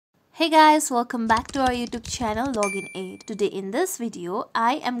Hey guys, welcome back to our YouTube channel Login Aid. Today in this video,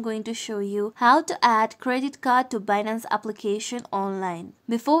 I am going to show you how to add credit card to Binance application online.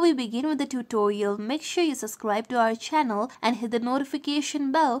 Before we begin with the tutorial, make sure you subscribe to our channel and hit the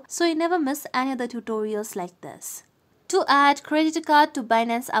notification bell so you never miss any other tutorials like this. To add credit card to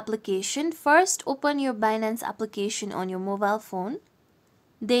Binance application, first open your Binance application on your mobile phone.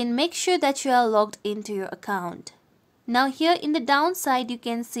 Then make sure that you are logged into your account. Now here in the down side you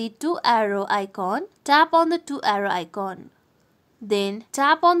can see two arrow icon. Tap on the two arrow icon. Then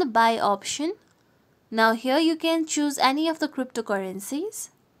tap on the buy option. Now here you can choose any of the cryptocurrencies.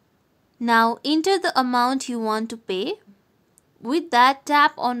 Now enter the amount you want to pay. With that,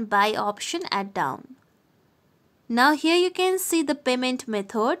 tap on buy option at down. Now here you can see the payment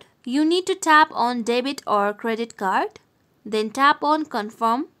method. You need to tap on debit or credit card. Then tap on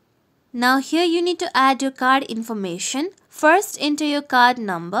confirm. Now here you need to add your card information. First enter your card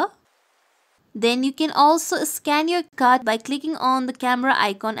number. Then you can also scan your card by clicking on the camera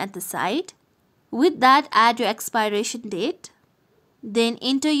icon at the side. With that, add your expiration date. Then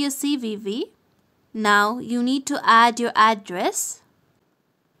enter your CVV. Now you need to add your address.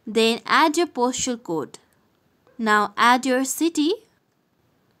 Then add your postal code. Now add your city.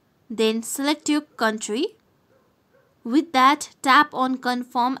 Then select your country. With that, tap on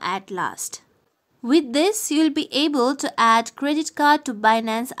confirm at last. With this, you will be able to add credit card to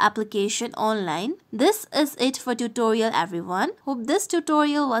Binance application online. This is it for tutorial everyone. Hope this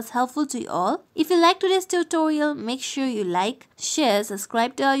tutorial was helpful to you all. If you like today's tutorial, make sure you like, share,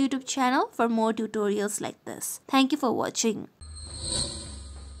 subscribe to our YouTube channel for more tutorials like this. Thank you for watching.